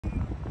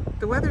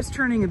The weather's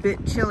turning a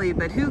bit chilly,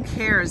 but who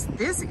cares?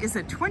 This is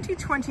a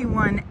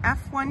 2021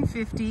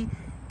 F-150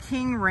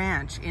 King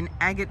Ranch in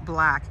agate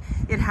black.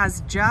 It has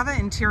Java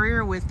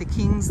interior with the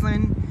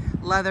Kingsland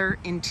leather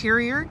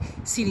interior,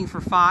 seating for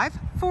 5,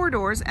 4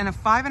 doors, and a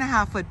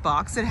 5.5-foot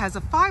box. It has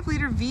a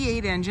 5-liter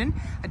V8 engine,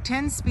 a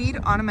 10-speed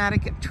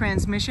automatic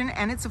transmission,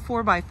 and it's a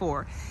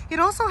 4x4. It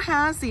also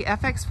has the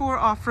FX4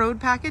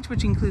 Off-Road package,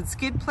 which includes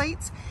skid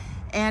plates,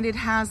 and it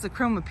has the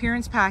chrome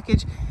appearance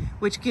package,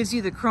 which gives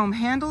you the chrome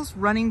handles,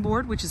 running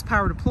board, which is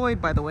power deployed,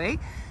 by the way,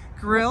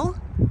 grille,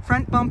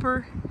 front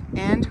bumper,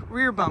 and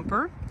rear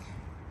bumper.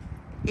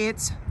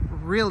 It's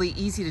really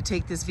easy to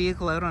take this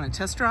vehicle out on a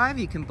test drive.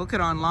 You can book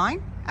it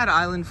online at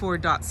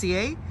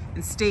islandford.ca,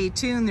 and stay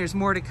tuned, there's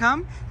more to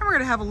come, and we're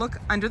gonna have a look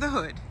under the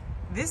hood.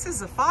 This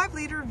is a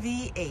 5-liter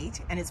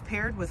V8, and it's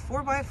paired with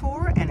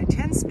 4x4 and a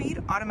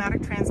 10-speed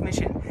automatic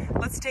transmission.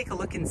 Let's take a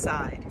look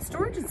inside.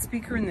 Storage and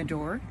speaker in the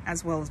door,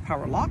 as well as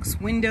power locks,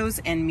 windows,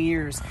 and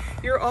mirrors.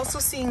 You're also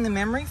seeing the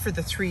memory for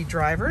the 3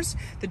 drivers.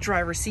 The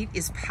driver's seat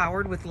is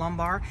powered with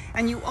lumbar,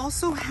 and you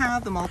also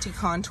have the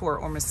multi-contour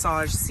or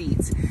massage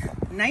seats.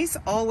 Nice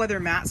all-weather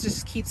mats,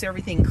 just keeps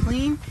everything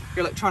clean.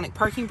 Your electronic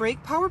parking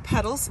brake, power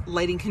pedals,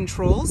 lighting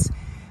controls,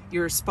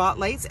 your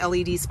spotlights,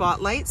 LED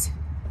spotlights,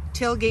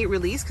 tailgate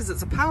release because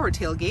it's a power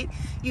tailgate.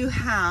 You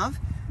have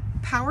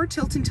power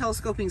tilt and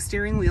telescoping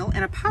steering wheel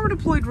and a power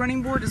deployed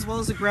running board, as well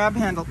as a grab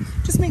handle.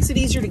 Just makes it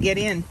easier to get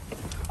in.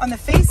 On the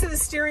face of the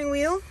steering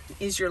wheel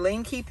is your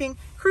lane keeping,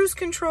 cruise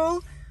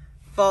control,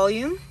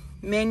 volume,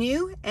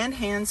 menu, and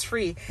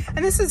hands-free.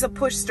 And this is a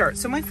push start.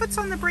 So my foot's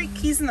on the brake,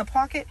 keys in the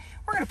pocket.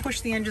 We're going to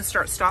push the engine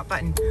start stop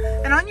button.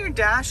 And on your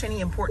dash, any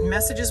important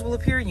messages will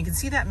appear. And you can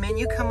see that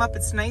menu come up.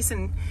 It's nice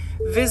and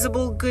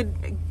visible,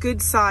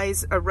 good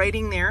size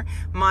writing there.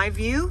 My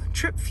view,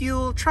 trip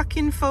fuel, truck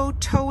info,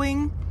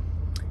 towing,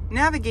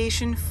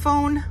 navigation,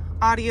 phone,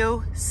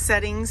 audio,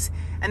 settings,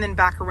 and then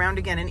back around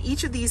again. And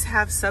each of these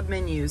have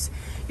sub-menus.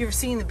 You're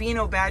seeing the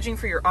B&O badging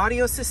for your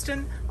audio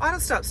system, auto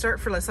stop start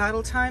for less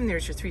idle time.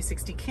 There's your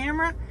 360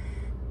 camera,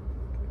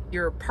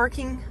 your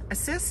parking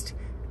assist,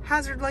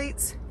 hazard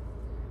lights,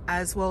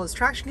 as well as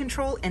traction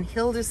control and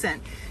hill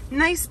descent.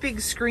 Nice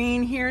big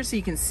screen here so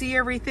you can see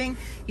everything.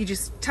 You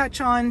just touch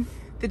on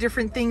the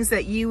different things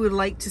that you would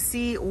like to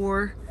see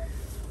or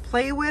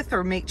play with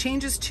or make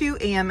changes to.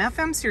 AM,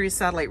 FM, Sirius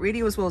satellite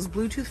radio, as well as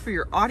Bluetooth for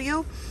your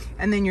audio.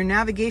 And then your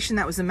navigation,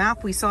 that was the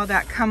map. We saw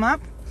that come up.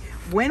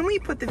 When we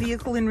put the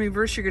vehicle in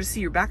reverse, you're going to see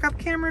your backup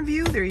camera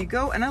view. There you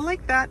go. And I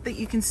like that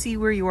you can see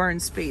where you are in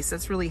space.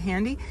 That's really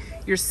handy.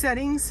 Your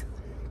settings,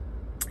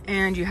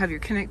 and you have your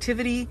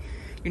connectivity,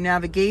 your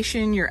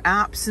navigation, your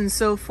apps, and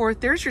so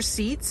forth. There's your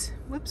seats.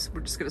 Whoops,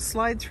 we're just going to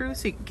slide through.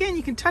 So again,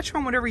 you can touch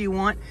on whatever you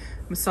want.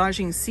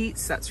 Massaging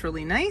seats, that's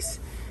really nice.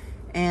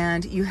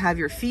 And you have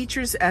your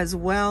features as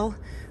well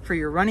for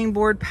your running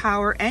board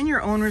power, and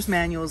your owner's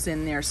manuals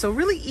in there. So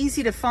really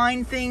easy to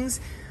find things,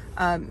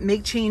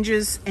 make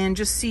changes, and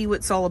just see what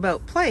it's all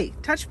about. Play,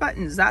 touch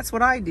buttons, that's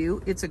what I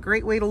do. It's a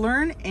great way to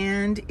learn,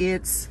 and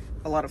it's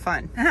a lot of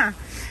fun.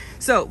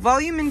 So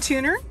volume and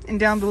tuner, and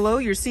down below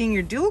you're seeing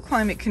your dual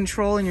climate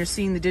control, and you're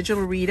seeing the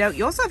digital readout.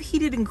 You also have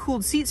heated and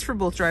cooled seats for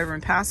both driver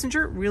and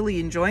passenger. Really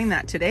enjoying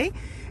that today.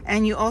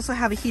 And you also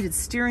have a heated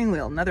steering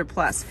wheel, another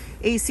plus.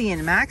 AC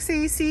and max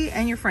AC,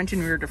 and your front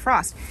and rear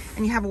defrost.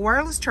 And you have a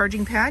wireless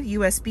charging pad,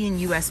 USB and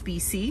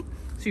USB-C.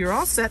 So you're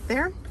all set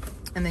there.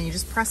 And then you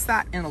just press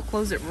that and it'll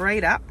close it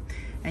right up.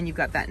 And you've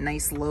got that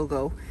nice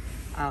logo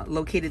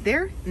located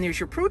there. And there's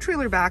your Pro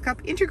Trailer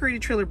backup,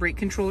 integrated trailer brake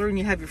controller, and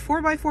you have your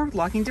 4x4 with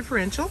locking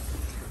differential.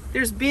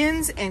 There's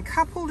bins and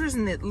cup holders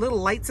and the little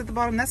lights at the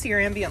bottom. That's your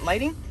ambient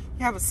lighting.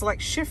 You have a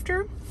select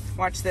shifter.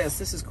 Watch this,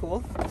 this is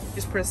cool.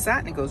 Just press that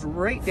and it goes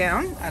right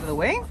down out of the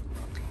way.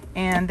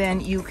 And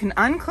then you can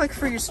unclick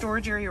for your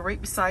storage area right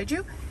beside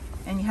you.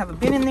 And you have a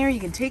bin in there,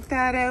 you can take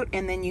that out,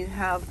 and then you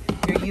have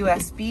your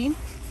USB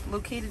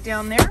located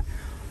down there.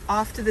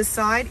 Off to the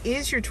side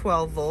is your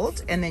 12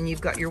 volt, and then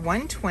you've got your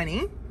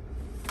 120.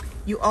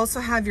 You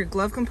also have your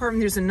glove compartment.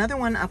 There's another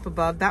one up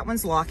above. That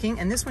one's locking,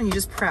 and this one you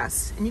just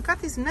press. And you've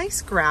got these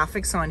nice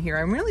graphics on here.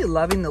 I'm really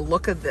loving the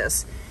look of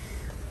this.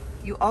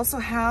 You also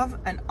have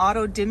an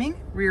auto dimming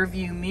rear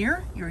view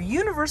mirror, your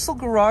universal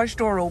garage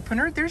door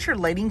opener. There's your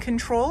lighting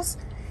controls,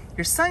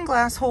 your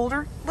sunglass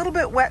holder. A little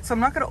bit wet, so I'm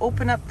not going to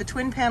open up the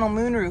twin panel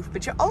moonroof,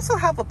 but you also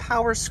have a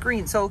power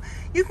screen, so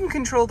you can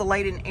control the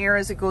light and air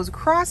as it goes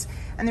across.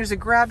 And there's a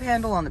grab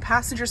handle on the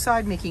passenger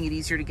side, making it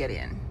easier to get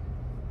in.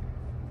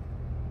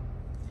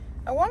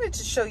 I wanted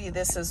to show you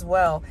this as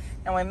well.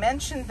 Now, I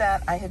mentioned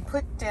that I had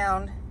put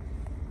down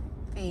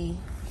the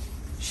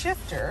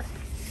shifter.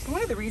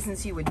 One of the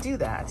reasons you would do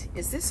that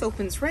is this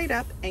opens right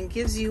up and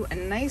gives you a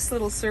nice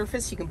little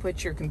surface. You can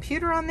put your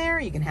computer on there,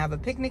 you can have a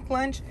picnic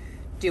lunch,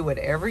 do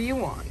whatever you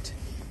want.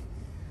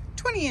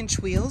 20-inch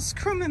wheels,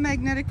 chrome and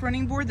magnetic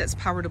running board that's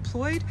power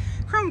deployed,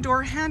 chrome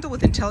door handle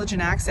with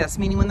intelligent access,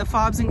 meaning when the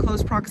fob's in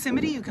close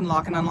proximity, you can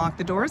lock and unlock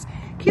the doors,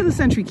 keyless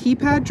entry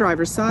keypad,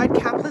 driver's side,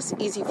 capless,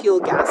 easy fuel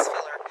gas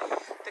filler.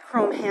 The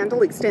chrome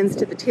handle extends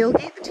to the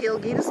tailgate. The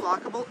tailgate is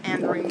lockable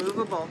and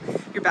removable.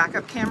 Your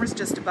backup camera is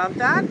just above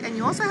that, and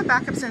you also have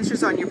backup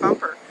sensors on your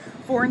bumper.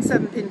 4 and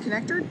 7 pin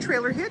connector,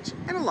 trailer hitch,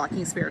 and a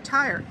locking spare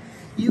tire.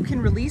 You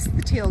can release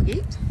the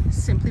tailgate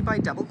simply by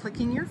double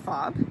clicking your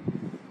fob.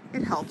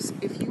 It helps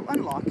if you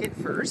unlock it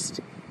first,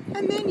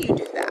 and then you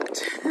do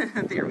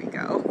that. There we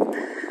go.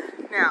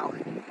 Now,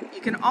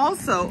 you can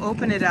also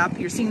open it up.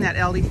 You're seeing that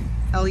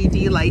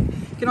LED light.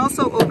 You can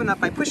also open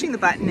up by pushing the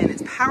button, and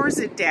it powers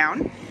it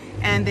down.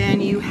 And then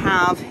you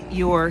have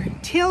your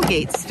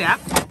tailgate step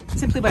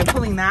simply by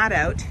pulling that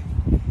out.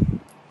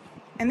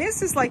 And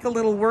this is like a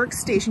little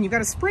workstation. You've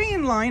got a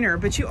spray-in liner,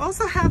 but you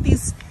also have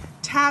these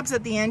tabs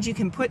at the end. You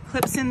can put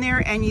clips in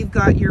there, and you've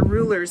got your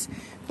rulers,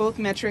 both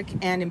metric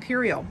and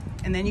imperial.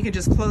 And then you can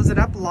just close it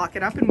up, lock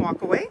it up, and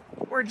walk away,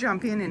 or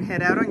jump in and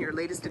head out on your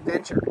latest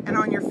adventure. And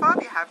on your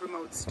fob, you have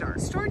remote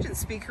start. Storage and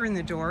speaker in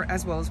the door,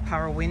 as well as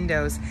power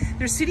windows.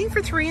 There's seating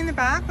for 3 in the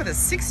back with a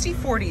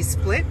 60-40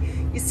 split.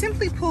 You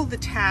simply pull the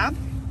tab,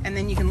 and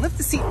then you can lift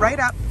the seat right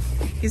up.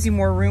 Gives you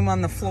more room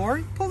on the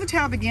floor. Pull the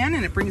tab again,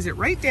 and it brings it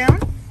right down.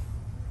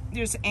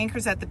 There's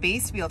anchors at the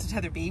base to be able to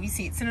tether baby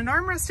seats, and an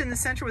armrest in the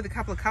center with a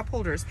couple of cup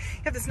holders.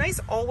 You have this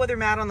nice all-weather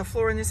mat on the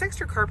floor, and there's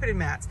extra carpeted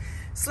mats.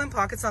 Slim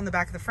pockets on the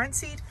back of the front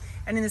seat,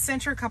 and in the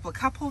center a couple of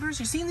cup holders.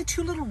 You're seeing the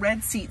 2 little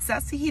red seats.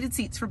 That's the heated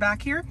seats for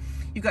back here.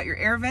 You've got your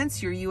air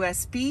vents, your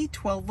USB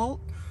 12 volt,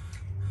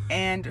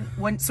 and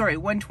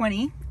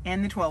 120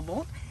 and the 12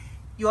 volt.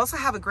 You also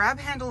have a grab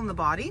handle in the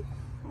body,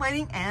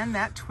 lighting, and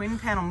that twin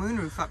panel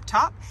moonroof up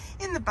top.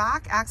 In the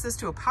back, access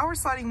to a power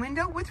sliding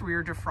window with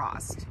rear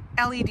defrost.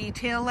 LED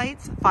tail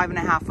lights,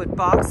 5.5-foot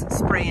box,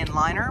 spray-in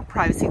liner,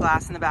 privacy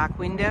glass in the back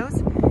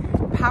windows,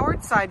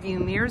 powered side view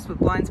mirrors with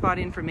blind spot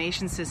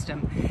information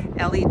system,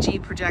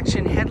 LED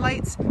projection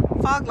headlights,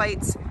 fog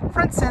lights,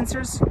 front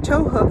sensors,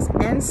 tow hooks,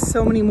 and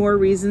so many more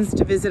reasons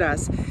to visit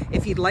us.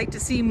 If you'd like to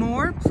see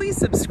more, please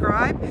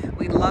subscribe.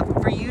 We'd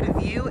love for you to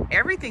view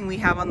everything we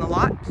have on the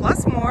lot,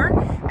 plus more.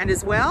 And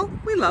as well,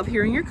 we love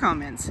hearing your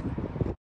comments.